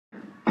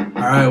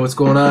Alright, what's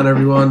going on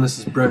everyone? This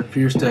is Brent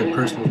Fierstead,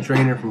 personal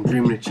trainer from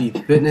Dream and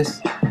Achieve Fitness.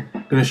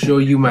 I'm going to show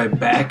you my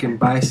back and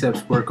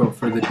biceps workout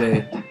for the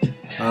day.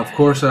 Of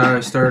course, I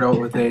always start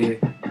out with a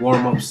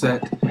warm-up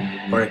set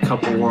or a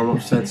couple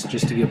warm-up sets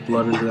just to get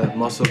blood into that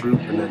muscle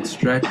group, and then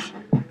stretch,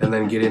 and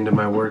then get into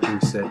my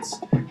working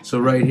sets. So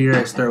right here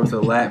I start with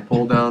a lat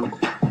pull down,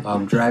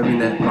 driving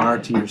that bar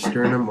to your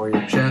sternum or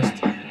your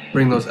chest.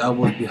 Bring those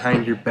elbows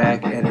behind your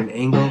back at an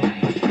angle.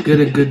 Get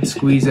a good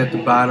squeeze at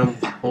the bottom,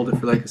 hold it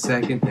for like a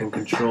second, and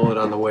control it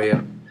on the way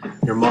up.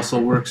 Your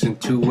muscle works in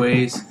two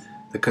ways: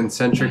 the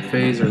concentric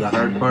phase, or the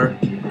hard part,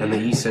 and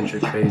the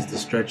eccentric phase, the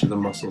stretch of the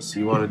muscle. So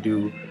you want to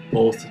do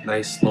both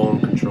nice, slow, and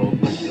controlled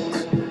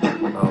movements.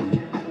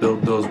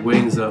 Build those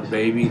wings up,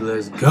 baby.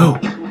 Let's go!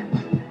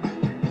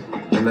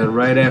 And then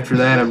right after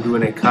that, I'm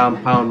doing a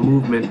compound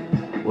movement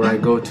where I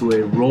go to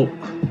a rope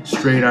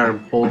straight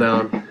arm pull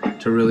down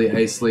to really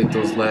isolate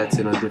those lats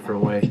in a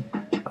different way.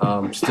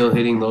 Still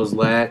hitting those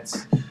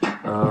lats.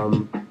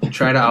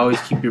 Try to always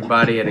keep your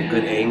body at a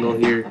good angle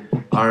here.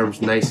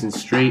 Arms nice and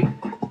straight.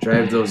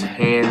 Drive those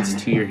hands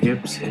to your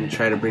hips and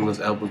try to bring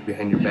those elbows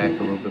behind your back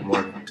a little bit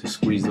more to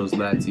squeeze those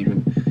lats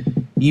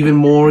even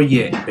more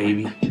yet,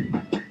 baby.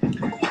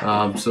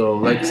 So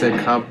like I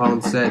said,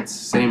 compound sets,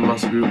 same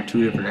muscle group,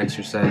 2 different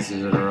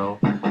exercises in a row,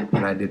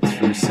 and I did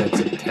 3 sets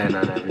of 10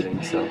 on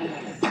everything, so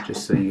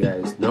just so you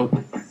guys know.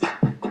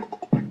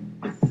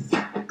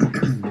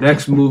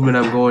 Next movement,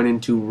 I'm going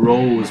into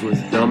rows with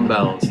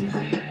dumbbells.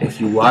 If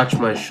you watch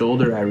my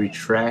shoulder, I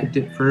retract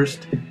it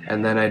first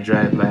and then I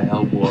drive my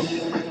elbow up.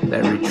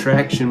 That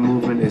retraction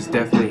movement is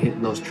definitely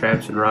hitting those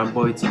traps and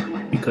rhomboids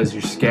because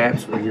your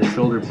scaps or your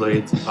shoulder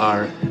blades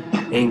are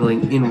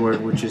angling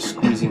inward, which is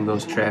squeezing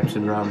those traps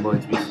and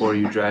rhomboids before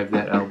you drive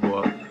that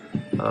elbow up.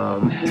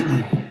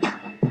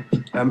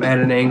 I'm at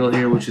an angle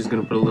here, which is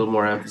going to put a little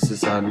more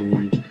emphasis on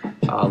the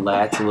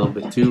lats a little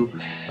bit too,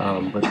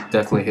 but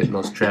definitely hitting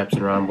those traps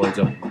and rhomboids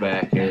up the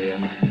back area.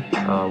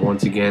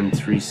 Once again,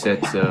 3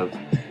 sets of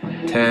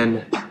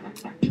 10.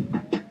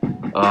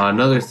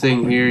 Another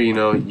thing here,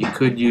 you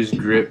could use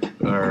grip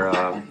or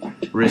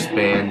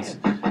wristbands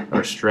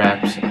or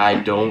straps. I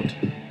don't,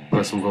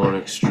 unless I'm going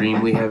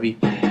extremely heavy,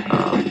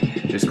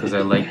 just because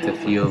I like to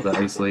feel the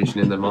isolation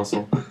in the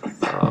muscle.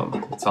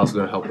 It's also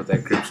going to help with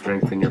that grip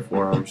strength and your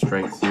forearm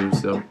strength too,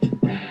 so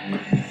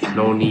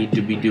no need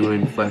to be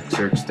doing flex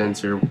or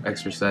extensor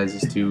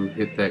exercises to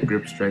hit that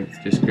grip strength.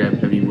 Just grab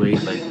heavy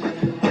weight like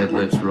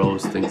deadlifts,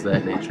 rows, things of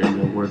that nature, and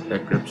you'll work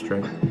that grip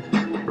strength.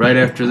 Right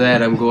after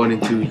that, I'm going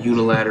into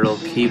unilateral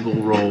cable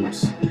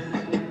rows,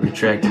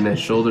 retracting that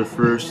shoulder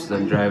first,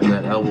 then driving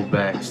that elbow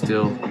back,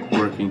 still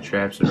working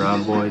traps and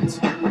rhomboids.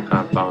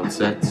 Compound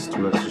sets,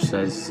 2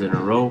 exercises in a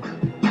row.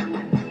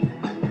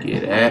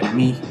 Get at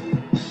me.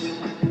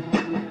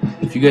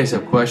 If you guys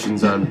have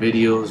questions on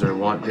videos or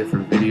want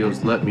different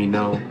videos, let me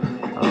know.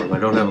 I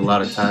don't have a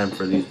lot of time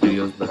for these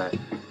videos, but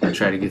I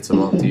try to get some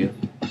out to you.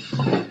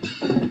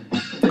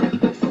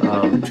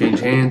 Change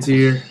hands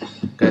here.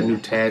 Got new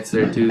tats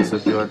there too, so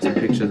if you want some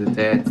pictures of the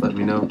tats, let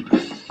me know.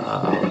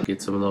 I'll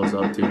get some of those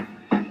out too.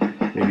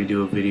 Maybe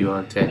do a video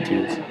on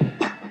tattoos.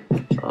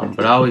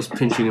 But always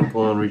pinching and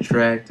pulling,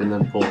 retract, and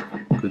then pull.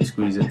 Good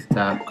squeeze at the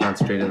top,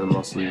 concentrate on the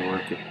muscle you're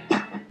working.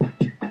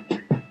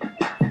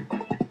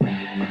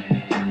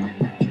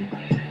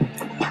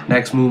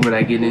 Next movement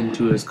I get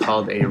into is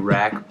called a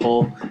rack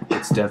pull.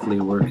 It's definitely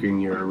working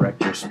your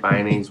erector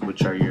spinae,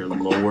 which are your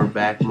lower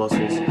back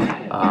muscles.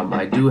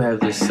 I do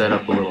have this set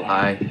up a little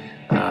high.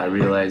 I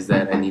realized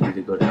that I needed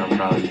to go down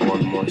probably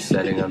 1 more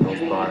setting on those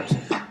bars.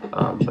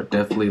 But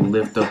definitely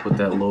lift up with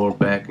that lower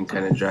back and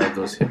kind of drive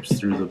those hips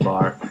through the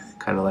bar,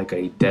 kind of like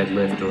a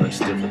deadlift or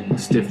a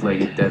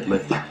stiff-legged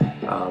deadlift.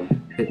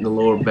 Hitting the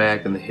lower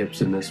back and the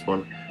hips in this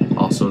one.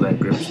 Also that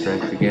grip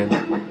strength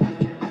again.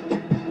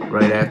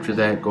 Right after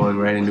that, going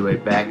right into a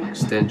back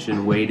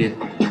extension weighted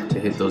to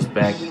hit those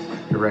back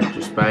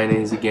erector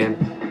spinae again.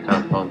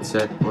 Compound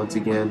set once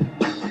again.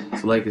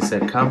 So like I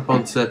said,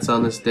 compound sets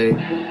on this day,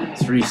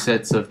 3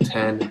 sets of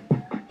 10.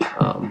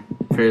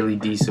 Fairly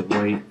decent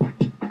weight.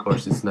 Of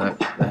course, it's not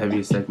the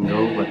heaviest I can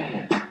go,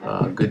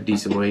 but good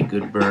decent weight,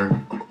 good burn.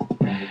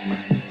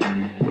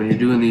 When you're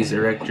doing these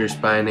erector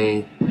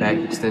spinae back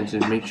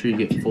extensions, make sure you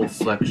get full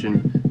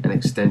flexion and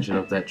extension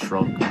of that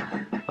trunk.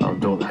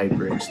 Don't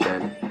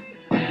hyperextend.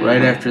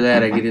 Right after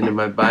that, I get into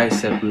my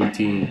bicep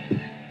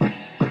routine.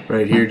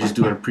 Right here, just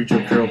doing a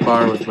preacher curl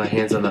bar with my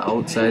hands on the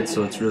outside,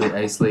 so it's really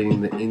isolating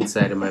the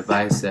inside of my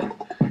bicep.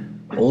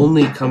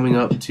 Only coming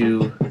up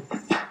to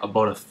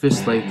about a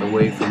fist length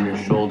away from your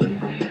shoulder.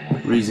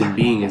 Reason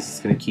being is it's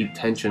going to keep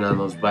tension on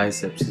those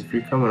biceps. If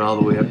you're coming all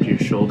the way up to your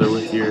shoulder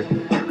with your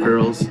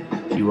curls,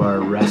 you are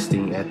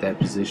resting at that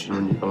position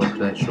when you come up to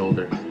that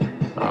shoulder.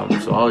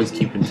 So always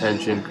keeping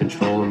tension,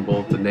 controlling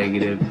both the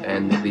negative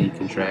and the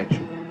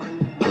contraction.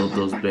 Build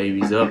those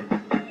babies up.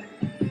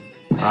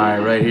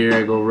 Alright, right here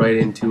I go right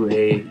into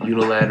a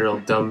unilateral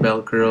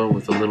dumbbell curl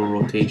with a little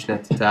rotation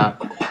at the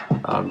top,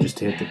 just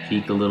to hit the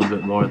peak a little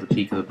bit more, the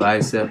peak of the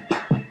bicep.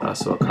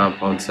 So a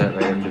compound set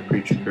right after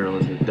preacher curl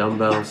into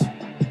dumbbells.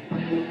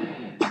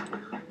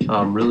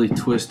 Really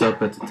twist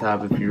up at the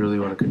top if you really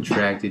want to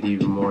contract it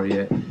even more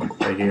yet.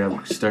 Right here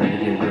I'm starting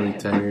to get really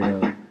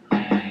tired.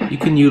 You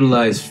can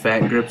utilize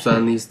fat grips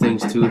on these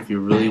things too if you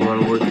really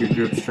want to work your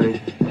grip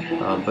strength.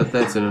 But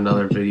that's in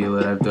another video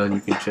that I've done.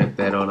 You can check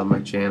that out on my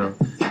channel,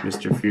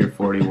 Mr. Fear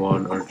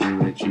 41 or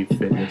Dream and Achieve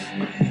Fitness.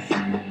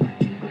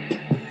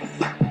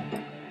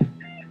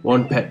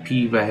 One pet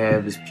peeve I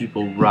have is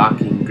people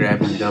grabbing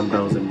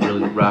dumbbells and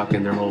really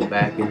rocking their whole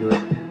back into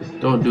it.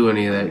 Don't do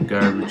any of that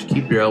garbage.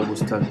 Keep your elbows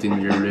tucked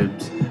into your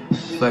ribs.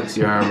 Flex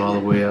your arm all the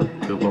way up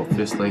to about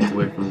fist length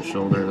away from the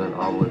shoulder, and then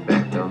all the way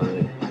back down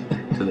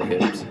to the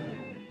hips.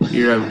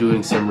 Here I'm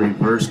doing some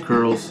reverse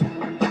curls,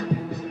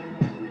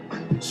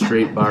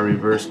 straight bar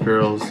reverse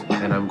curls,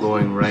 and I'm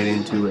going right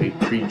into a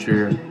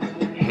preacher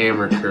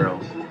hammer curl.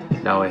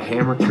 Now a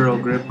hammer curl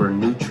grip or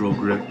neutral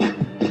grip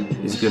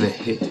is going to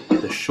hit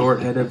the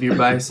short head of your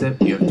bicep.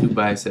 You have two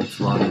biceps,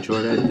 long and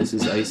short head. This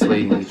is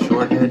isolating the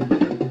short head,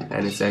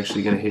 and it's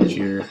actually going to hit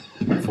your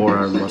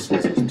forearm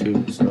muscles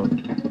too. So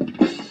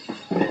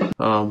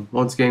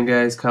once again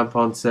guys,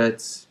 compound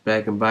sets,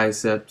 back and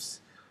biceps.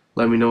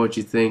 Let me know what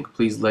you think.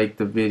 Please like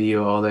the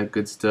video, all that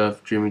good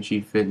stuff. Dream and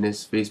Achieve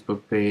Fitness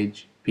Facebook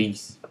page.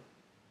 Peace.